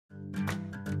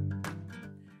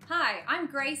Hi, I'm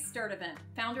Grace Sturdivant,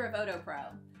 founder of OtoPro.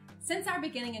 Since our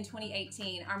beginning in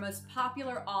 2018, our most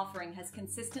popular offering has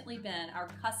consistently been our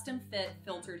custom-fit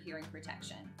filtered hearing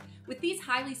protection. With these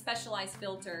highly specialized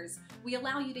filters, we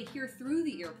allow you to hear through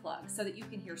the earplug so that you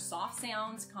can hear soft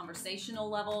sounds, conversational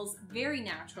levels very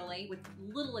naturally with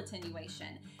little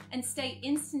attenuation, and stay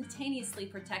instantaneously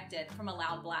protected from a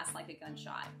loud blast like a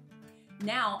gunshot.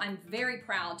 Now, I'm very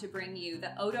proud to bring you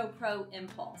the OtoPro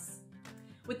Impulse.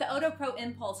 With the OtoPro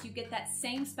Impulse, you get that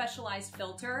same specialized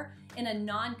filter in a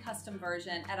non-custom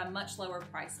version at a much lower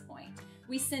price point.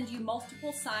 We send you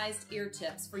multiple sized ear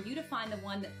tips for you to find the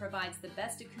one that provides the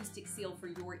best acoustic seal for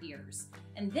your ears.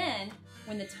 And then,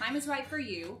 when the time is right for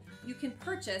you, you can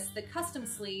purchase the custom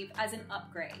sleeve as an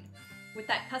upgrade. With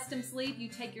that custom sleeve, you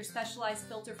take your specialized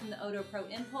filter from the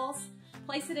OtoPro Impulse,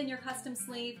 place it in your custom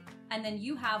sleeve, and then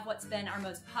you have what's been our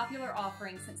most popular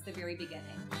offering since the very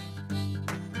beginning.